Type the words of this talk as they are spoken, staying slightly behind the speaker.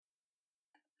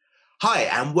Hi,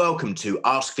 and welcome to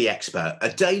Ask the Expert, a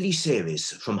daily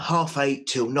series from 8:30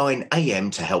 till 9 a.m.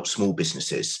 to help small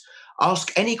businesses.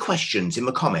 Ask any questions in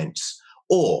the comments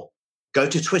or go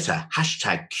to Twitter,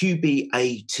 hashtag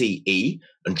QBATE,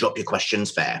 and drop your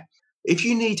questions there. If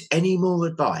you need any more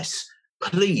advice,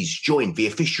 please join the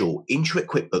official Intuit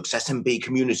QuickBooks SMB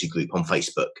community group on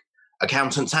Facebook.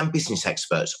 Accountants and business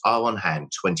experts are on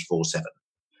hand 24/7.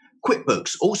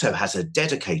 QuickBooks also has a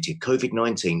dedicated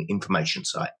COVID-19 information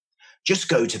site. Just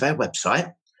go to their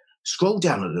website, scroll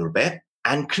down a little bit,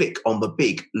 and click on the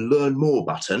big Learn More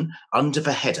button under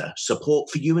the header Support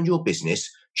for You and Your Business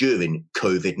During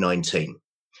COVID-19.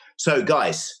 So,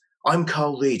 guys, I'm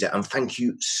Carl Reeder, and thank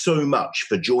you so much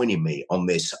for joining me on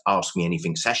this Ask Me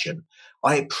Anything session.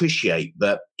 I appreciate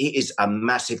that it is a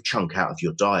massive chunk out of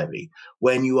your diary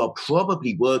when you are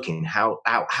probably working out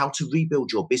how to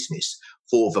rebuild your business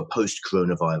for the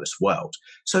post-coronavirus world.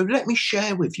 So let me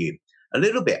share with you a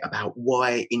little bit about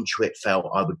why Intuit felt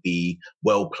I would be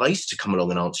well placed to come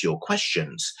along and answer your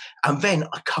questions. And then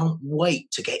I can't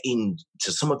wait to get into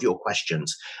some of your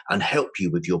questions and help you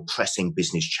with your pressing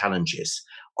business challenges.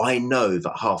 I know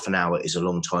that half an hour is a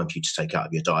long time for you to take out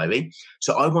of your diary.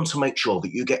 So I want to make sure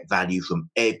that you get value from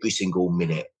every single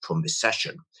minute from this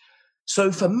session.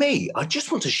 So for me, I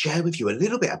just want to share with you a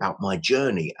little bit about my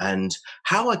journey and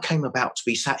how I came about to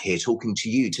be sat here talking to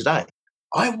you today.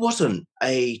 I wasn't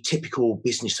a typical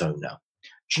business owner.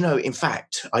 Do you know, in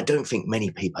fact, I don't think many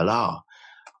people are.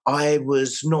 I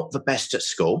was not the best at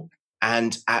school.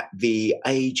 And at the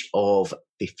age of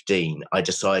 15, I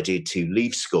decided to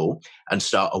leave school and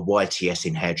start a YTS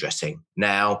in hairdressing.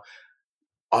 Now,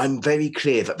 I'm very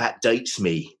clear that that dates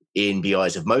me in the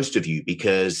eyes of most of you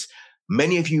because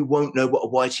many of you won't know what a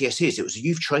YTS is. It was a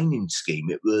youth training scheme.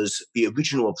 It was the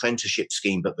original apprenticeship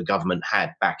scheme that the government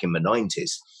had back in the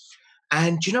 90s.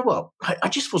 And do you know what? I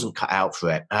just wasn't cut out for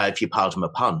it, if you pardon my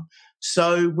pun.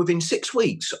 So within 6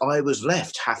 weeks, I was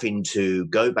left having to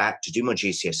go back to do my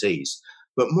GCSEs,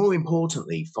 but more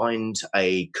importantly, find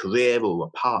a career or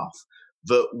a path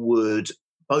that would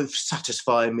both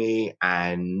satisfy me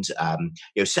and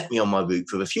set me on my route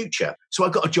for the future. So I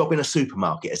got a job in a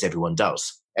supermarket, as everyone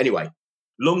does. Anyway,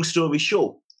 long story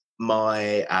short,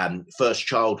 my first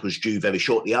child was due very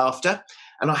shortly after,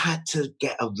 and I had to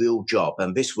get a real job.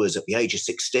 And this was at the age of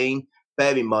 16.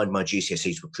 Bear in mind, my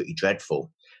GCSEs were pretty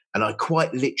dreadful. And I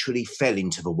quite literally fell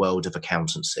into the world of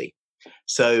accountancy.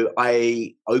 So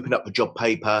I opened up the job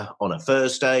paper on a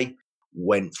Thursday,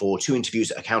 went for 2 interviews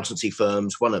at accountancy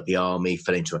firms, one at the army,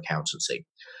 fell into accountancy.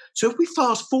 So if we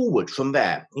fast forward from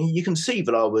there, you can see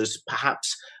that I was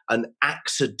perhaps an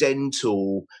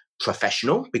accidental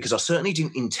professional because I certainly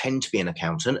didn't intend to be an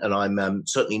accountant, and I'm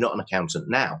certainly not an accountant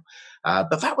now.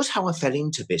 But that was how I fell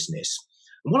into business.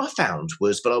 And what I found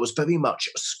was that I was very much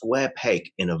a square peg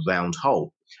in a round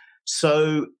hole.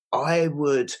 So I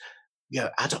would,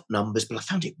 add up numbers, but I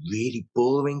found it really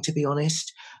boring, to be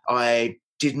honest. I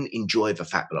didn't enjoy the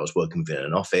fact that I was working within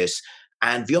an office.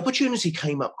 And the opportunity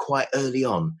came up quite early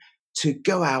on to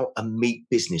go out and meet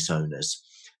business owners.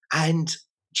 And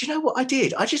do you know what I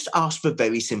did? I just asked for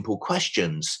very simple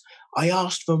questions. I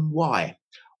asked them why.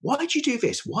 Why did you do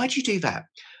this? Why did you do that?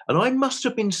 And I must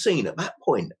have been seen at that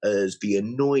point as the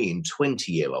annoying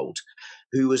 20-year-old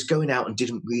who was going out and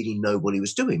didn't really know what he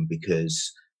was doing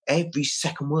because every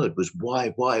second word was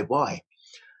why, why, why.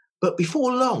 But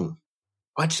before long,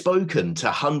 I'd spoken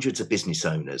to hundreds of business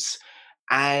owners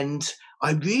and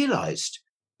I realized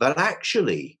that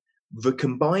actually the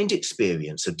combined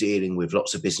experience of dealing with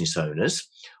lots of business owners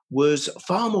was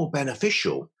far more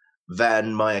beneficial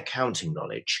than my accounting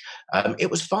knowledge.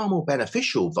 It was far more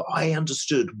beneficial that I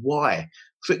understood why,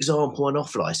 for example, an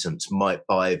off license might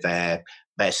buy their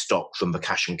stock from the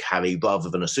cash and carry rather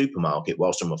than a supermarket,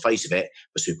 whilst on the face of it,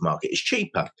 the supermarket is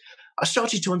cheaper. I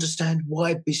started to understand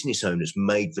why business owners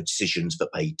made the decisions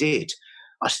that they did.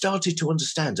 I started to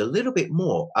understand a little bit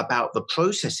more about the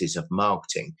processes of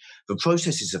marketing, the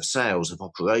processes of sales, of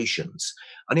operations,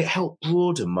 and it helped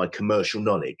broaden my commercial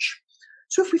knowledge.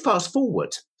 So if we fast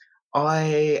forward,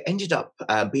 I ended up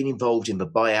being involved in the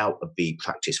buyout of the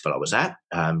practice that I was at.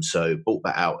 So bought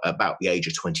that out about the age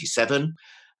of 27.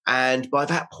 And by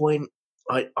that point,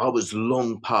 I was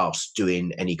long past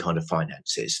doing any kind of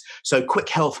finances. So quick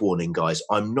health warning, guys,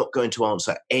 I'm not going to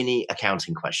answer any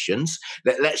accounting questions.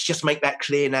 Let's just make that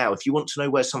clear now. If you want to know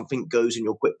where something goes in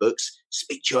your QuickBooks,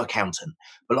 speak to your accountant.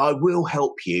 But I will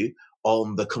help you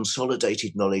on the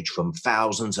consolidated knowledge from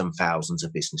thousands and thousands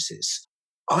of businesses.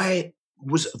 I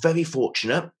was very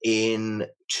fortunate in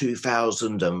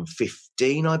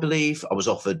 2015, I believe. I was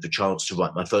offered the chance to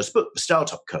write my first book, The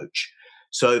Startup Coach.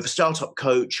 So the Startup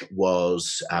Coach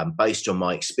was based on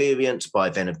my experience by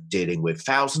then of dealing with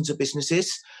thousands of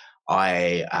businesses.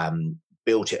 I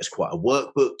built it as quite a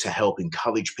workbook to help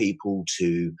encourage people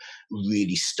to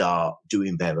really start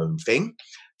doing their own thing.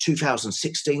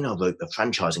 2016, I wrote the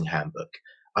Franchising Handbook.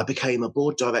 I became a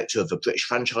board director of the British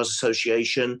Franchise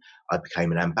Association. I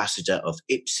became an ambassador of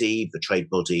IPSE, the trade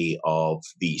body of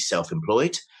the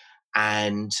self-employed.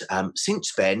 And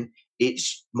since then,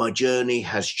 my journey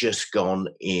has just gone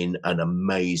in an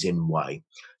amazing way.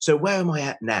 So where am I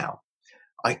at now?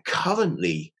 I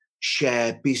currently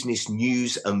share business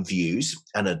news and views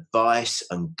and advice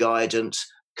and guidance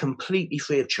completely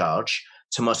free of charge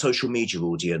to my social media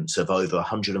audience of over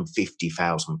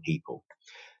 150,000 people.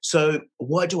 So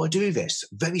why do I do this?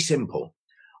 Very simple.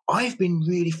 I've been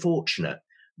really fortunate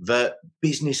that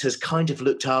business has kind of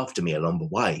looked after me along the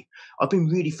way. I've been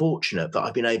really fortunate that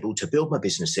I've been able to build my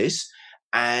businesses,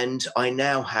 and I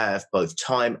now have both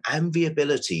time and the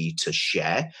ability to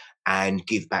share and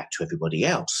give back to everybody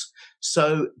else.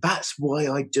 So that's why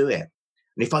I do it.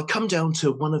 And if I come down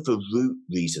to one of the root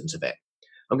reasons of it,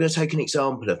 I'm going to take an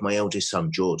example of my eldest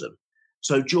son, Jordan.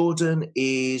 So Jordan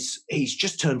he's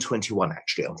just turned 21,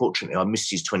 actually. Unfortunately, I missed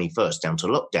his 21st down to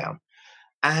lockdown.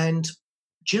 And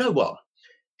do you know what?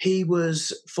 He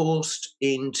was forced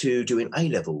into doing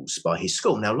A-levels by his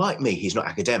school. Now, like me, he's not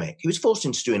academic. He was forced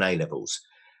into doing A-levels.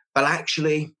 But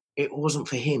actually, it wasn't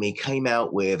for him. He came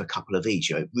out with a couple of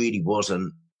E's. It really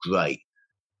wasn't great.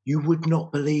 You would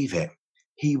not believe it.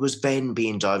 He was then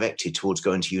being directed towards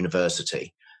going to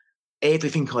university.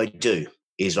 Everything I do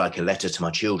is like a letter to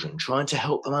my children, trying to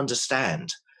help them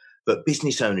understand that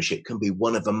business ownership can be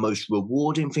one of the most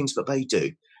rewarding things that they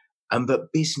do, and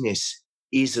that business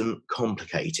isn't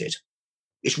complicated.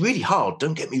 It's really hard,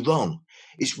 don't get me wrong.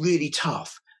 It's really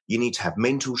tough. You need to have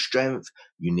mental strength.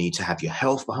 You need to have your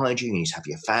health behind you. You need to have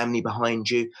your family behind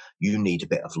you. You need a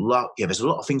bit of luck. Yeah, there's a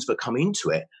lot of things that come into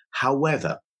it.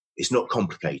 However, it's not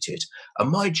complicated. And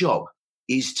my job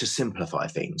is to simplify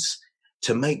things,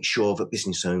 to make sure that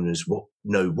business owners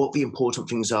know what the important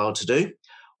things are to do,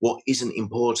 what isn't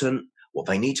important, what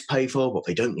they need to pay for, what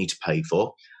they don't need to pay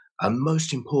for, and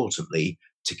most importantly,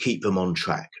 to keep them on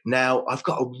track. Now, I've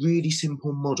got a really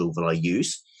simple model that I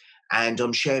use, and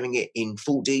I'm sharing it in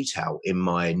full detail in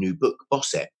my new book,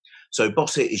 Boss It. So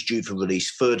Boss It is due for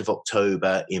release 3rd of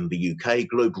October in the UK,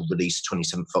 global release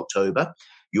 27th of October.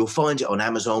 You'll find it on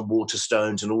Amazon,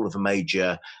 Waterstones, and all of the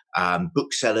major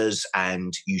booksellers,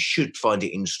 and you should find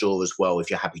it in store as well if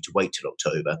you're happy to wait till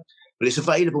October. But it's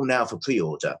available now for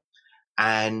pre-order.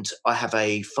 And I have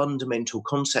a fundamental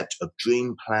concept of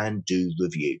dream, plan, do,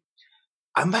 review.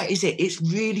 And that is it. It's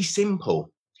really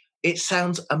simple. It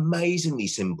sounds amazingly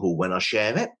simple when I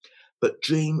share it, but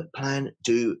dream, plan,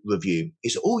 do, review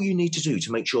is all you need to do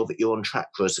to make sure that you're on track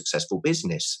for a successful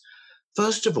business.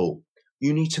 First of all,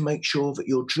 you need to make sure that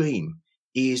your dream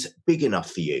is big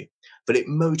enough for you, that it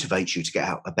motivates you to get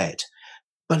out of bed,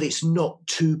 but it's not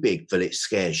too big that it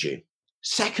scares you.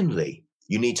 Secondly,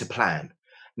 you need to plan.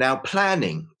 Now,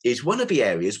 planning is one of the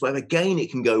areas where, again,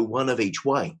 it can go one of each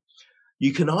way.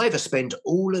 You can either spend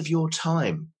all of your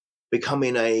time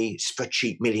becoming a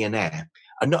spreadsheet millionaire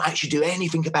and not actually do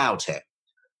anything about it,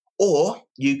 or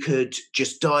you could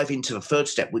just dive into the third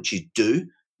step, which is do.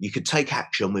 You could take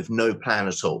action with no plan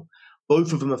at all.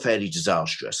 Both of them are fairly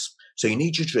disastrous. So you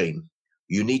need your dream.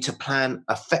 You need to plan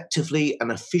effectively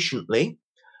and efficiently.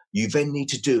 You then need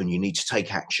to do, and you need to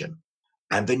take action.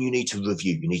 And then you need to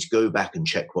review. You need to go back and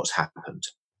check what's happened.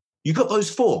 You've got those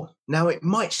four. Now, it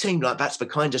might seem like that's the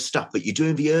kind of stuff that you do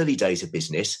in the early days of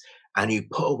business and you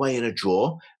put away in a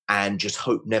drawer and just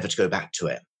hope never to go back to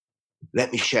it.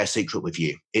 Let me share a secret with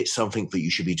you. It's something that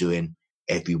you should be doing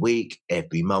every week,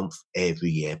 every month, every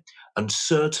year, and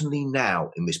certainly now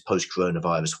in this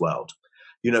post-coronavirus world.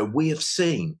 You know, we have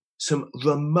seen some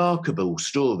remarkable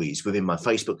stories within my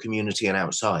Facebook community and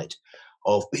outside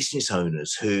of business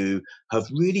owners who have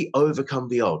really overcome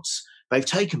the odds. They've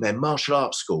taken their martial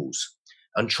arts schools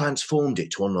and transformed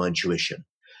it to online tuition.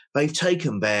 They've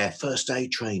taken their first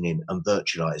aid training and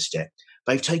virtualized it.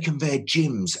 They've taken their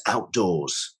gyms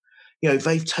outdoors. You know,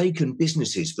 they've taken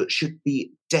businesses that should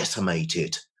be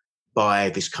decimated by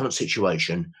this current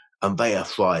situation, and they are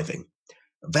thriving.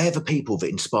 They're the people that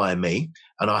inspire me,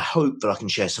 and I hope that I can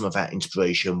share some of that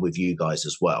inspiration with you guys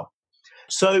as well.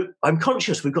 So I'm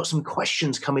conscious we've got some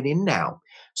questions coming in now.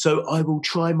 So I will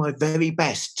try my very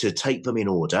best to take them in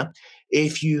order.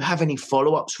 If you have any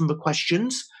follow-ups from the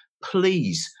questions,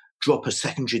 please drop a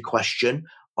secondary question.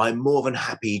 I'm more than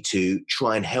happy to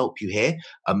try and help you here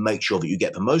and make sure that you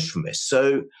get the most from this.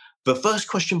 So the first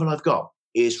question that I've got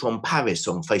is from Paris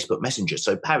on Facebook Messenger.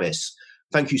 So Paris,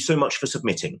 Thank you so much for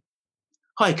submitting.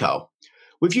 Hi, Carl.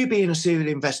 With you being a serial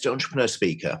investor, entrepreneur,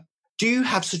 speaker, do you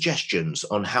have suggestions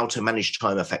on how to manage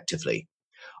time effectively?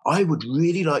 I would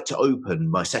really like to open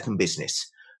my second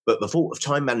business, but the thought of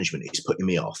time management is putting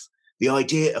me off. The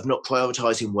idea of not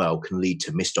prioritizing well can lead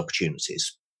to missed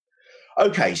opportunities.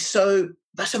 Okay, so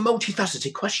that's a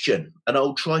multifaceted question, and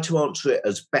I'll try to answer it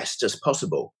as best as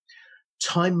possible.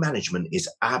 Time management is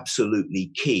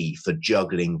absolutely key for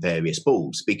juggling various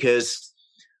balls because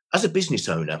as a business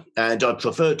owner, and I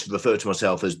prefer to refer to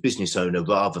myself as business owner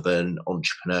rather than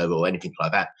entrepreneur or anything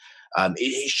like that,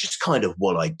 it's just kind of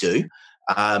what I do.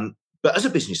 But as a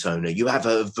business owner, you have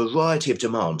a variety of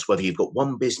demands, whether you've got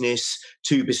one business,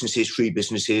 two businesses, three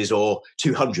businesses, or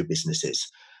 200 businesses.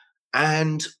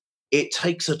 And it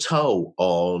takes a toll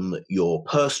on your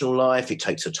personal life. It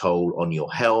takes a toll on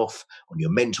your health, on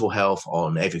your mental health,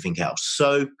 on everything else.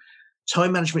 So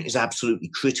time management is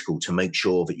absolutely critical to make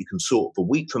sure that you can sort the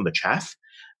wheat from the chaff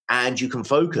and you can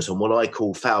focus on what I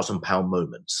call 1,000-pound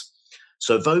moments.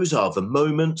 So those are the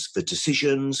moments, the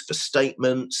decisions, the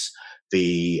statements,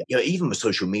 even the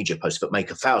social media posts that make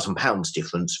 £1,000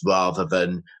 difference rather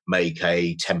than make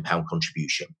a £10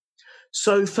 contribution.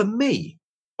 So for me,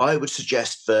 I would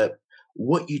suggest that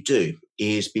what you do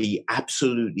is be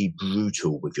absolutely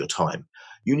brutal with your time.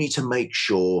 You need to make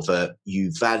sure that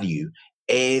you value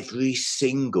every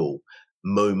single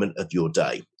moment of your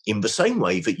day in the same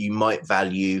way that you might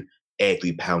value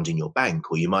every pound in your bank,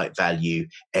 or you might value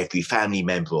every family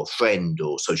member or friend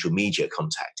or social media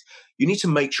contact. You need to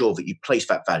make sure that you place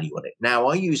that value on it. Now,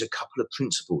 I use a couple of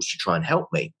principles to try and help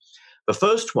me. The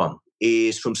first one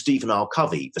is from Stephen R.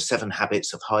 Covey, The 7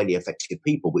 Habits of Highly Effective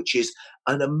People, which is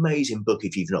an amazing book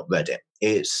if you've not read it.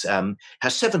 It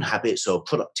has 7 habits of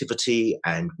productivity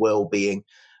and well-being,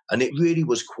 and it really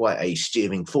was quite a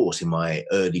steering force in my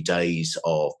early days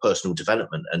of personal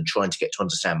development and trying to get to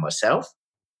understand myself.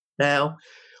 Now,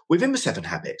 within the 7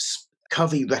 habits,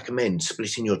 Covey recommends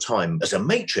splitting your time as a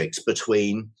matrix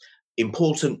between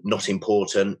important, not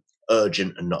important,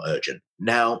 urgent, and not urgent.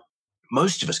 Now,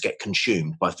 most of us get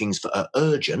consumed by things that are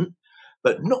urgent,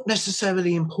 but not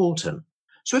necessarily important.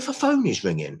 So if a phone is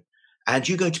ringing and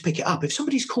you go to pick it up, if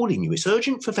somebody's calling you, it's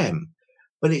urgent for them,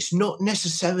 but it's not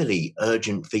necessarily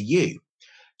urgent for you.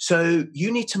 So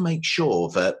you need to make sure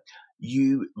that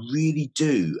you really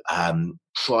do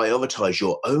prioritize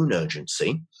your own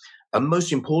urgency. And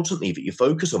most importantly, that you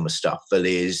focus on the stuff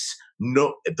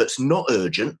that's not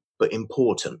urgent, but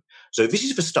important. So this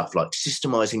is for stuff like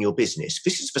systemizing your business.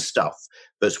 This is for stuff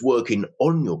that's working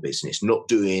on your business, not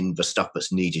doing the stuff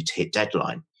that's needed to hit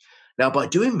deadline. Now, by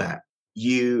doing that,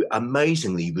 you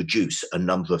amazingly reduce a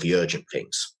number of the urgent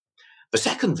things. The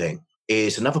second thing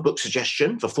is another book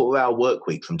suggestion, The 4-Hour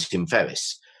Workweek from Tim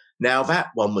Ferriss. Now, that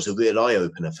one was a real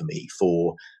eye-opener for me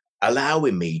for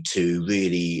allowing me to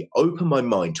really open my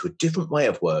mind to a different way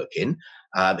of working.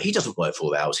 He doesn't work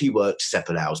 4 hours. He works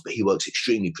 7 hours, but he works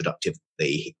extremely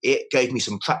productively. It gave me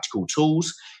some practical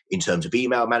tools in terms of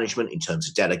email management, in terms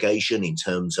of delegation, in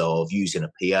terms of using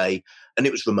a PA, and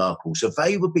it was remarkable. So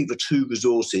they would be the 2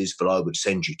 resources that I would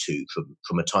send you to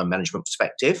from a time management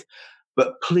perspective.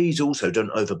 But please also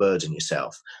don't overburden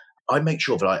yourself. I make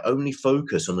sure that I only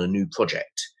focus on a new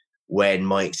project when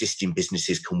my existing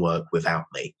businesses can work without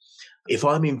me. If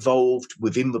I'm involved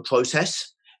within the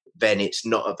process, then it's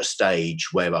not at the stage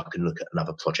where I can look at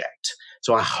another project.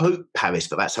 So I hope, Paris,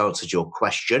 that's answered your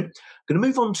question. I'm going to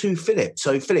move on to Philip.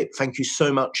 So Philip, thank you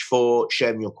so much for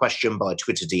sharing your question by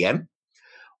Twitter DM.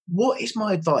 What is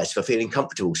my advice for feeling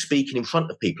comfortable speaking in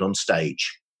front of people on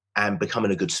stage and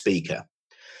becoming a good speaker?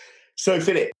 So,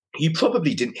 Philip, you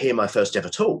probably didn't hear my first ever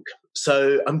talk,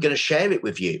 so I'm going to share it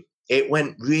with you. It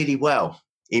went really well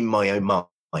in my own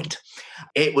mind.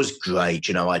 It was great.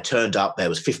 I turned up, there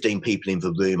was 15 people in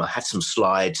the room, I had some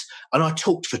slides, and I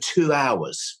talked for 2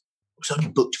 hours. I was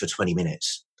only booked for 20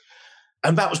 minutes.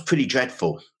 And that was pretty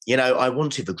dreadful. I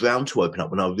wanted the ground to open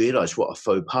up when I realized what a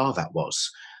faux pas that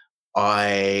was.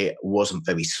 I wasn't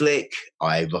very slick.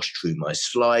 I rushed through my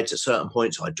slides at certain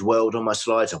points. I dwelled on my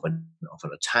slides. I went off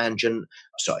on a tangent.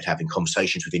 I started having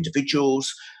conversations with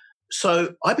individuals.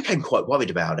 So I became quite worried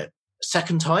about it.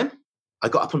 Second time, I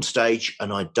got up on stage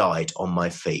and I died on my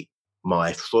feet.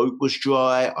 My throat was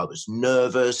dry. I was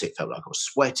nervous. It felt like I was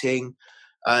sweating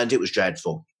and it was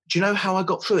dreadful. Do you know how I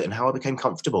got through it and how I became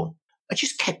comfortable? I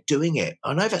just kept doing it.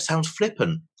 I know that sounds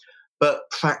flippant, but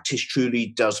practice truly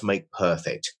does make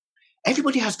perfect.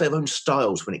 Everybody has their own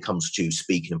styles when it comes to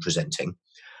speaking and presenting.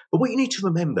 But what you need to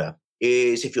remember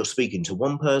is if you're speaking to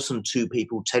 1 person, 2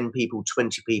 people, 10 people,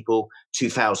 20 people,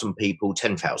 2,000 people,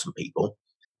 10,000 people,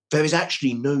 there is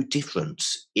actually no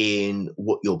difference in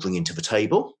what you're bringing to the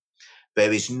table.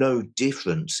 There is no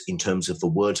difference in terms of the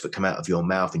words that come out of your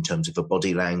mouth, in terms of the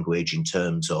body language, in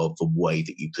terms of the way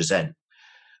that you present.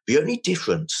 The only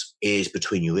difference is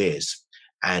between your ears,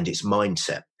 and it's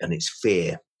mindset and it's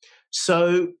fear.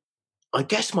 So I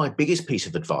guess my biggest piece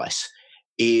of advice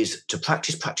is to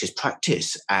practice, practice,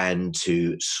 practice, and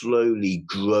to slowly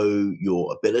grow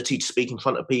your ability to speak in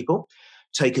front of people.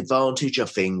 Take advantage of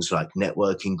things like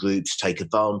networking groups, take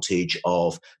advantage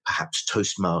of perhaps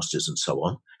Toastmasters and so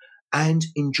on, and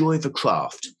enjoy the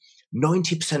craft.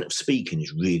 90% of speaking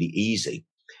is really easy.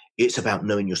 It's about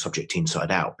knowing your subject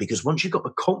inside out, because once you've got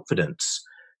the confidence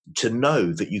to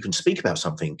know that you can speak about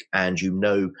something and you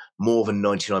know more than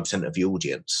 99% of the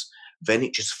audience, then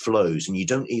it just flows and you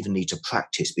don't even need to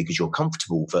practice because you're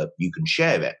comfortable that you can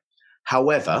share it.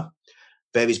 However,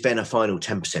 there is then a final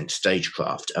 10%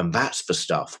 stagecraft, and that's the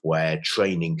stuff where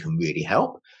training can really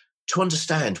help to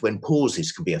understand when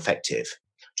pauses can be effective,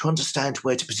 to understand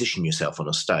where to position yourself on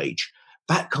a stage.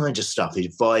 That kind of stuff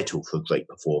is vital for a great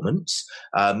performance.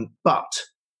 But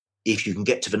if you can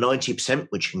get to the 90%,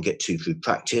 which you can get to through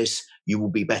practice, you will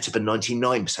be better than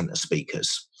 99% of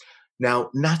speakers. Now,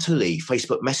 Natalie,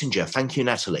 Facebook Messenger, thank you,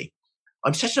 Natalie.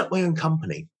 I'm setting up my own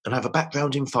company and have a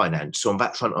background in finance, so on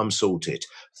that front, I'm sorted.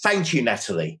 Thank you,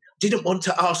 Natalie. Didn't want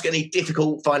to ask any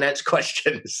difficult finance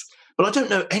questions, but I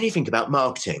don't know anything about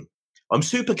marketing. I'm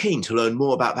super keen to learn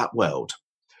more about that world.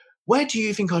 Where do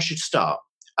you think I should start?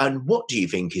 And what do you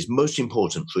think is most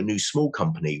important for a new small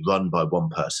company run by one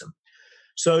person?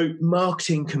 So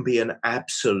marketing can be an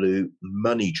absolute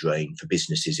money drain for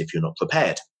businesses if you're not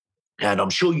prepared. And I'm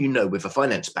sure you know, with a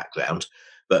finance background,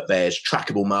 that there's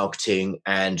trackable marketing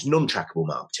and non-trackable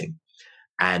marketing.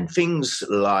 And things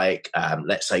like,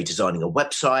 let's say, designing a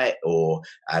website or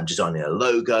designing a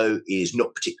logo is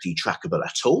not particularly trackable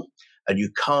at all. And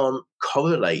you can't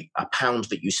correlate a pound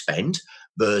that you spend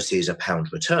versus a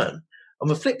pound return. On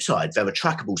the flip side, there are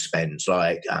trackable spends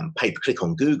like pay-per-click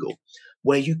on Google,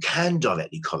 where you can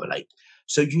directly correlate.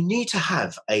 So you need to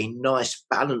have a nice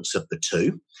balance of the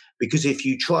two, because if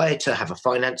you try to have a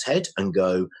finance head and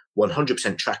go 100%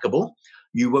 trackable,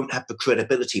 you won't have the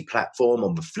credibility platform.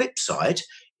 On the flip side,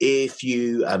 if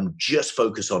you just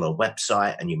focus on a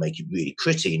website and you make it really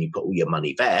pretty and you put all your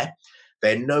money there,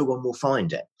 then no one will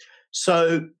find it.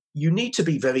 So you need to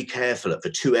be very careful at the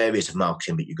two areas of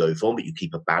marketing that you go for, but you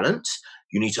keep a balance.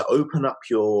 You need to open up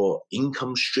your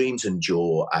income streams and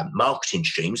your marketing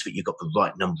streams, but you've got the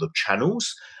right number of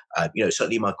channels.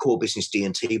 Certainly in my core business,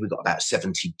 D&T, we've got about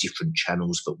 70 different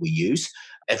channels that we use.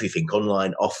 Everything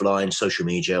online, offline, social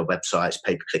media, websites,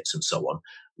 pay-per-clicks, and so on.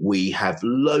 We have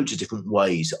loads of different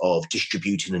ways of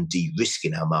distributing and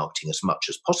de-risking our marketing as much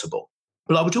as possible.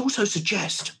 But I would also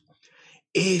suggest,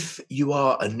 if you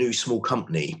are a new small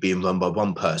company being run by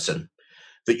one person,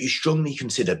 that you strongly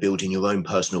consider building your own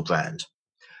personal brand.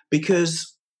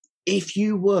 Because if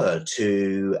you were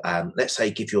to, let's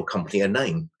say, give your company a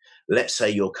name, let's say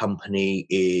your company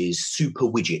is Super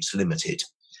Widgets Limited,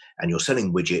 and you're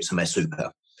selling widgets and they're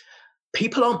super.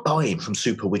 People aren't buying from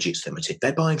Super Widgets Limited,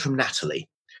 they're buying from Natalie.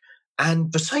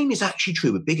 And the same is actually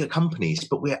true with bigger companies,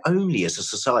 but we're only as a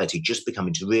society just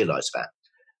becoming to realize that.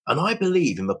 And I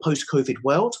believe in the post-COVID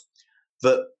world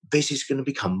that this is going to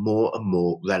become more and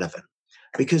more relevant,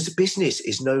 because business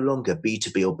is no longer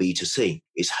B2B or B2C.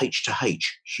 It's H to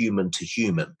H, human to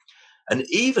human. And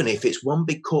even if it's one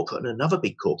big corporate and another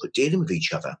big corporate dealing with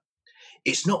each other,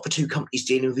 it's not the two companies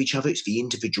dealing with each other, it's the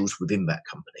individuals within that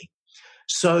company.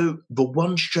 So the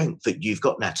one strength that you've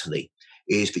got, Natalie,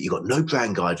 is that you've got no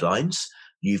brand guidelines,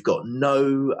 you've got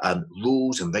no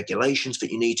rules and regulations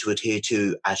that you need to adhere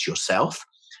to as yourself.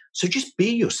 So just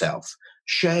be yourself,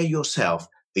 share yourself,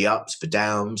 the ups, the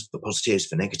downs, the positives,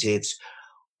 the negatives,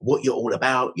 what you're all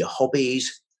about, your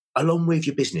hobbies, along with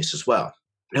your business as well.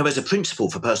 Now, there's a principle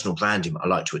for personal branding I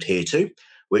like to adhere to,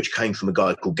 which came from a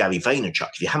guy called Gary Vaynerchuk.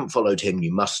 If you haven't followed him,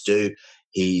 you must do.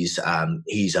 He's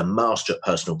a master at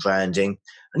personal branding,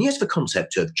 and he has the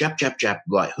concept of jab, jab, jab,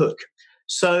 right hook.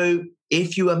 So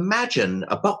if you imagine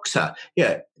a boxer,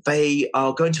 they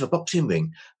are going to a boxing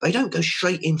ring. They don't go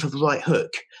straight in for the right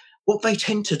hook. What they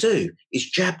tend to do is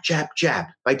jab, jab, jab.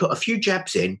 They put a few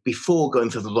jabs in before going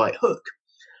for the right hook.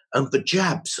 And the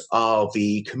jabs are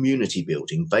the community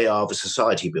building. They are the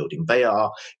society building. They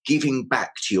are giving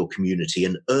back to your community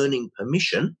and earning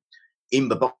permission in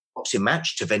the boxing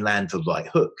match to then land the right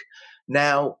hook.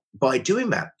 Now, by doing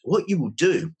that, what you will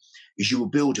do is you will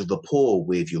build a rapport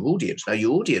with your audience. Now,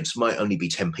 your audience might only be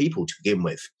 10 people to begin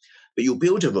with, but you'll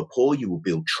build a rapport, you will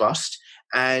build trust,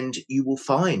 and you will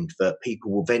find that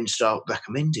people will then start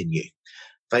recommending you.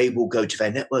 They will go to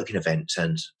their networking events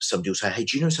and somebody will say, hey,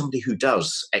 do you know somebody who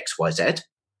does X, Y, Z?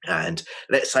 And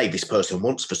let's say this person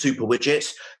wants for Super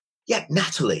Widgets. Yeah,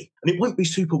 Natalie. And it won't be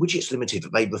Super Widgets Limited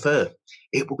that they refer.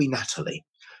 It will be Natalie.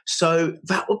 So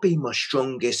that would be my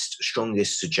strongest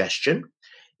suggestion,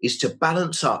 is to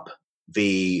balance up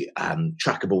the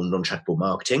trackable and non-trackable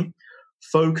marketing.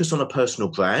 Focus on a personal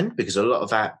brand, because a lot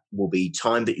of that will be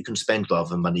time that you can spend rather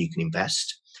than money you can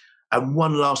invest. And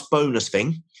one last bonus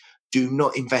thing, do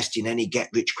not invest in any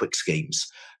get-rich-quick schemes.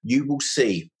 You will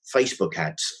see Facebook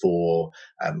ads for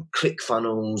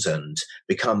ClickFunnels and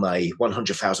become a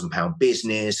 £100,000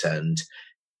 business and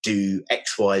do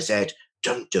X, Y, Z.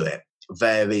 Don't do it.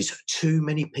 There is too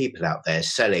many people out there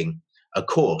selling a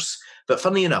course that,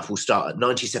 funnily enough, will start at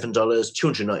 $97,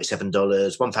 $297,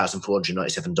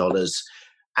 $1,497,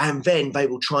 and then they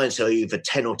will try and sell you the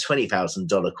 $10,000 or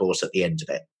 $20,000 course at the end of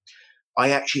it.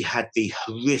 I actually had the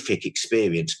horrific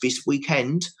experience this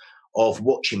weekend of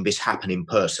watching this happen in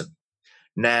person.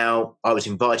 Now, I was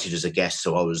invited as a guest,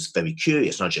 so I was very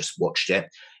curious and I just watched it.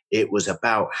 It was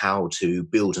about how to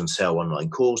build and sell online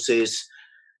courses.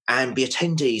 And the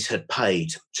attendees had paid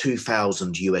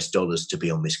 $2,000 to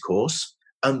be on this course.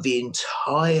 And the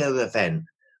entire event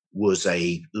was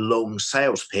a long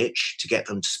sales pitch to get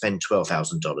them to spend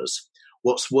 $12,000.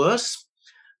 What's worse,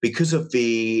 because of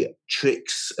the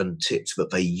tricks and tips that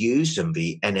they used and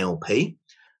the NLP,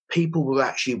 people were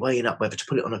actually weighing up whether to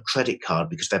put it on a credit card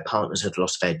because their partners had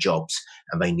lost their jobs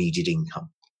and they needed income.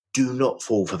 Do not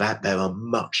fall for that. There are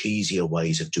much easier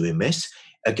ways of doing this.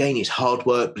 Again, it's hard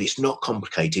work, but it's not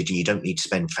complicated and you don't need to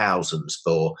spend thousands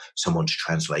for someone to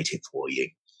translate it for you.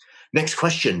 Next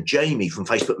question, Jamie from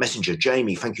Facebook Messenger.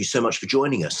 Jamie, thank you so much for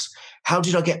joining us. How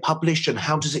did I get published and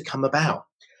how does it come about?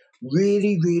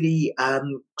 Really, really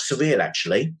surreal,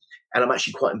 actually. And I'm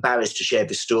actually quite embarrassed to share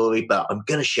this story, but I'm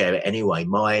going to share it anyway.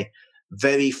 My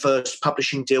very first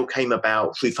publishing deal came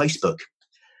about through Facebook.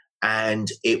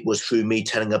 And it was through me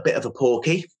telling a bit of a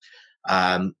porky.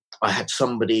 I had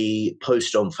somebody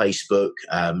post on Facebook,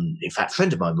 in fact, a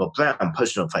friend of mine, Rob Brown,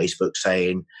 posted on Facebook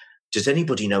saying, does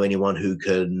anybody know anyone who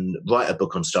can write a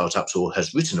book on startups or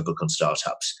has written a book on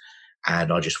startups?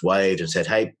 And I just waved and said,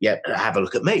 hey, yeah, have a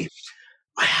look at me.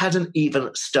 I hadn't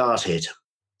even started.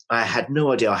 I had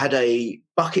no idea. I had a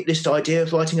bucket list idea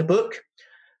of writing a book,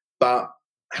 but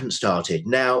I hadn't started.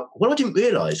 Now, what I didn't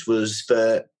realise was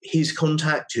that his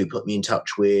contact who put me in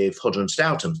touch with Hodder and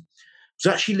Stoughton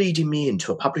was actually leading me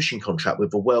into a publishing contract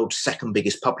with the world's second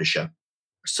biggest publisher.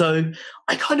 So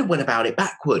I kind of went about it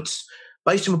backwards.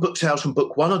 Based on my book sales from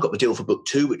book one, I got the deal for book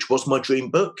two, which was my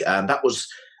dream book. And that was,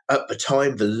 at the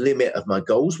time, the limit of my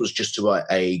goals was just to write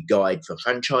a guide for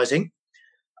franchising.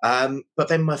 But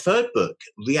then my third book,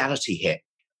 reality hit.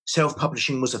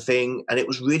 Self-publishing was a thing, and it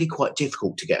was really quite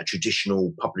difficult to get a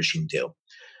traditional publishing deal.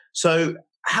 So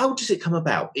how does it come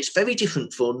about? It's very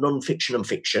different for non-fiction and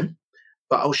fiction,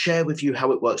 but I'll share with you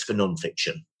how it works for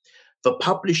non-fiction. The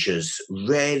publishers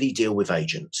rarely deal with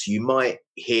agents. You might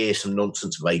hear some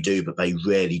nonsense they do, but they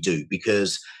rarely do,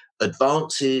 because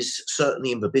advances,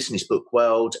 certainly in the business book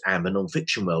world and the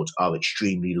non-fiction world, are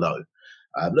extremely low.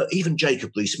 Look, even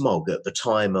Jacob Rees-Mogg, at the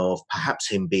time of perhaps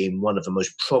him being one of the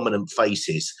most prominent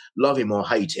faces, love him or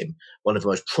hate him, one of the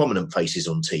most prominent faces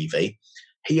on TV,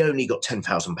 he only got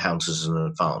 £10,000 as an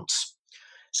advance.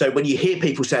 So when you hear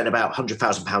people saying about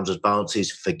 £100,000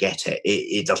 advances, forget it.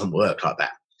 It doesn't work like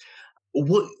that.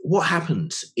 What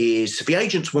happens is the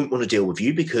agents won't want to deal with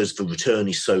you because the return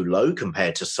is so low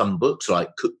compared to some books like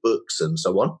cookbooks and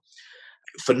so on.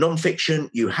 For non-fiction,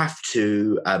 you have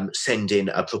to send in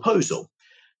a proposal.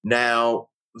 Now,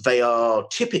 they are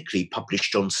typically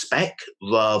published on spec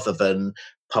rather than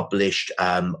published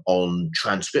on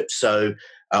transcripts, so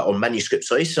on manuscript,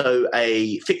 sorry. So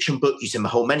a fiction book, you send the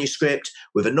whole manuscript.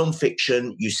 With a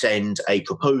non-fiction, you send a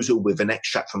proposal with an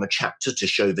extract from a chapter to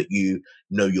show that you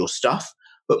know your stuff.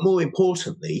 But more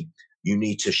importantly, you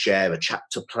need to share a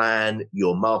chapter plan,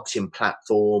 your marketing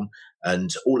platform,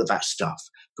 and all of that stuff.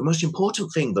 The most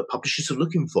important thing that publishers are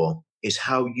looking for is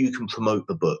how you can promote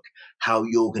the book, how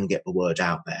you're going to get the word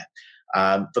out there.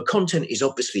 The content is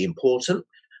obviously important,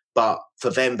 but for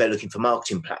them, they're looking for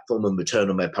marketing platform and return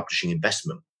on their publishing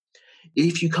investment.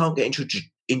 If you can't get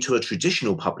into a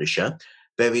traditional publisher,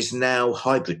 there is now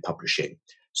hybrid publishing.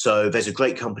 So there's a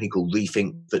great company called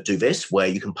Rethink that do this, where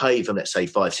you can pay them, let's say,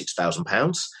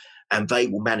 £5,000-6,000, and they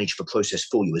will manage the process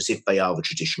for you as if they are a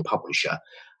traditional publisher.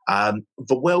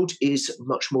 The world is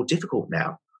much more difficult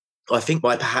now. I think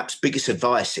my perhaps biggest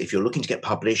advice, if you're looking to get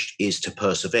published, is to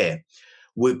persevere.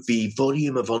 With the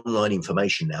volume of online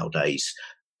information nowadays,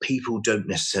 people don't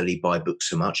necessarily buy books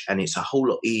so much, and it's a whole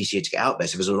lot easier to get out there,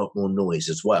 so there's a lot more noise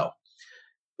as well.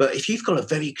 But if you've got a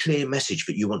very clear message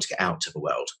that you want to get out to the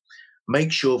world,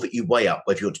 make sure that you weigh up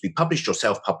whether you want to be published or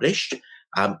self-published,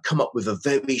 come up with a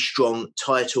very strong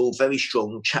title, very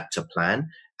strong chapter plan,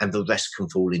 and the rest can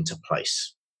fall into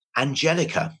place.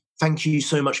 Angelica, thank you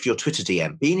so much for your Twitter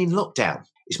DM. Being in lockdown,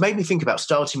 it's made me think about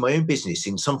starting my own business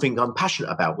in something I'm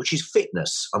passionate about, which is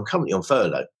fitness. I'm currently on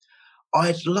furlough.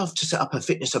 I'd love to set up a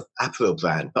fitness apparel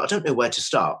brand, but I don't know where to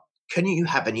start. Can you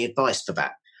have any advice for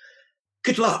that?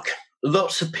 Good luck.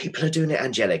 Lots of people are doing it,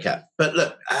 Angelica. But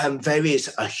look, there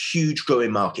is a huge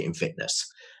growing market in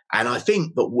fitness. And I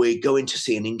think that we're going to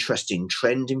see an interesting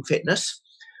trend in fitness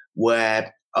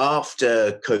where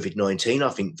after COVID-19, I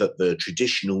think that the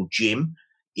traditional gym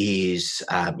is,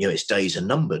 its days are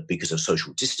numbered because of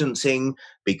social distancing,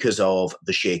 because of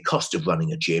the sheer cost of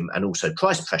running a gym and also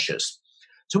price pressures.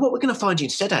 So what we're going to find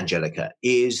instead, Angelica,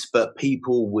 is that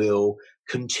people will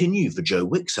continue the Joe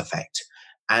Wicks effect.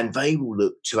 And they will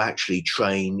look to actually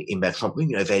train in their front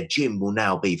room. Their gym will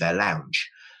now be their lounge.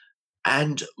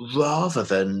 And rather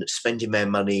than spending their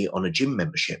money on a gym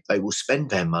membership, they will spend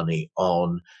their money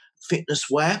on fitness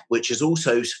wear, which has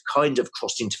also kind of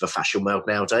crossed into the fashion world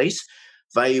nowadays.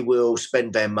 They will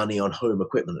spend their money on home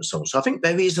equipment and so on. So I think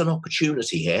there is an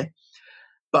opportunity here,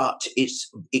 but it's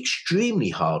extremely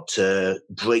hard to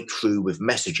break through with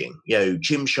messaging.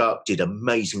 Gymshark did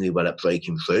amazingly well at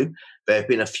breaking through. There have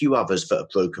been a few others that have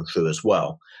broken through as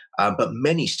well, but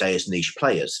many stay as niche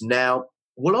players. Now,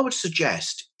 what I would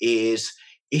suggest is,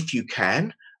 if you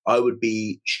can, I would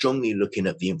be strongly looking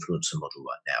at the influencer model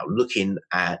right now, looking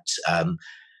at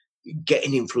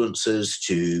getting influencers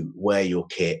to wear your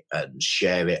kit and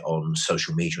share it on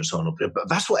social media and so on. But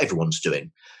that's what everyone's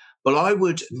doing. But I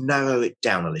would narrow it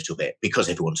down a little bit because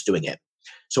everyone's doing it.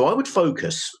 So I would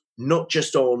focus not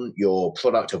just on your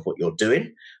product of what you're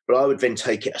doing, but I would then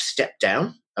take it a step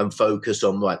down and focus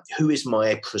on, who is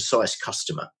my precise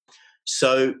customer?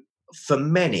 So for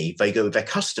many, they go with their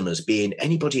customers being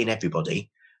anybody and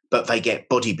everybody, but they get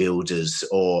bodybuilders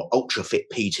or ultra fit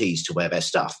PTs to wear their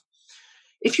stuff.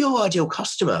 If your ideal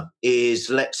customer is,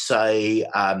 let's say,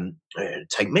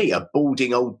 take me, a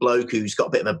balding old bloke who's got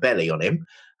a bit of a belly on him,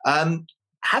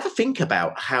 have a think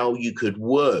about how you could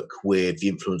work with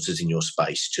the influencers in your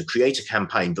space to create a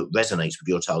campaign that resonates with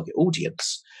your target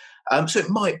audience. So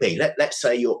it might be, let's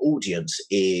say your audience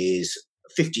is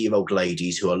 50-year-old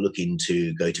ladies who are looking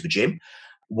to go to the gym.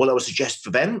 What I would suggest for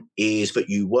them is that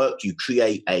you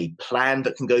create a plan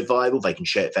that can go viral. They can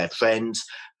share it with their friends.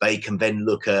 They can then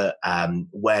look at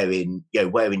wearing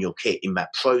your kit in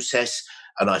that process.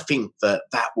 And I think that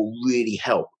will really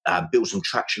help build some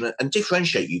traction and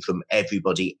differentiate you from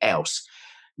everybody else.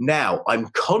 Now, I'm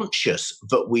conscious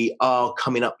that we are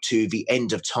coming up to the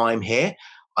end of time here.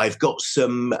 I've got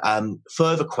some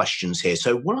further questions here.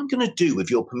 So what I'm going to do, with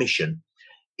your permission,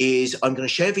 is I'm going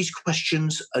to share these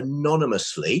questions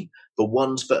anonymously, the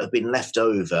ones that have been left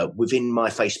over within my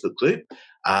Facebook group,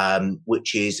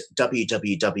 which is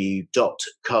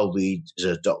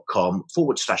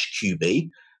www.carlreader.com/QB.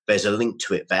 There's a link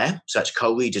to it there. So that's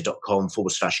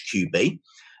carlreader.com/QB.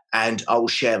 And I will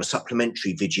share a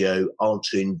supplementary video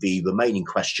answering the remaining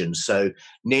questions. So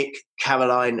Nick,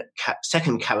 Caroline,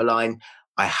 second Caroline,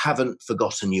 I haven't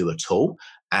forgotten you at all.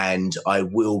 And I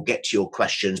will get to your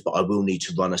questions, but I will need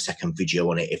to run a second video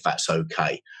on it if that's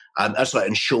okay. That's right,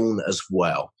 and Sean as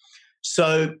well.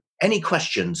 So any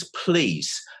questions,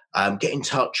 please get in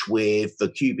touch with the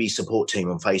QB support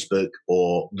team on Facebook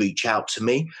or reach out to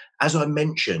me. As I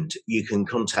mentioned, you can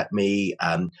contact me.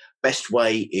 Best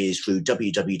way is through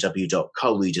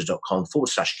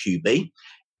www.carlreader.com/QB.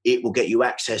 It will get you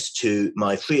access to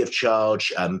my free of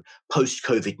charge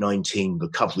post-COVID-19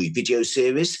 recovery video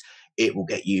series. It will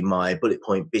get you my bullet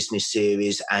point business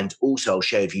series, and also I'll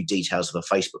share with you details of a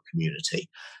Facebook community.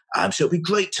 So it'll be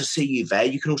great to see you there.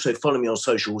 You can also follow me on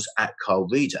socials at Carl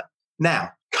Reader.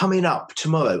 Now, coming up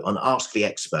tomorrow on Ask the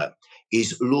Expert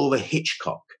is Laura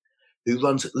Hitchcock, who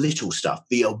runs Little Stuff,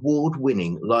 the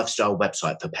award-winning lifestyle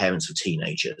website for parents of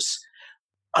teenagers.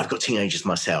 I've got teenagers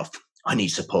myself. I need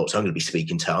support, so I'm going to be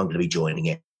speaking to her. I'm going to be joining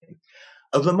it.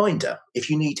 A reminder, if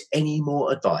you need any more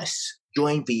advice,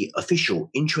 join the official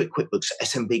Intuit QuickBooks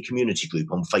SMB community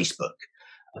group on Facebook.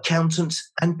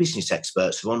 Accountants and business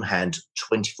experts are on hand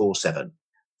 24/7.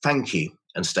 Thank you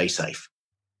and stay safe.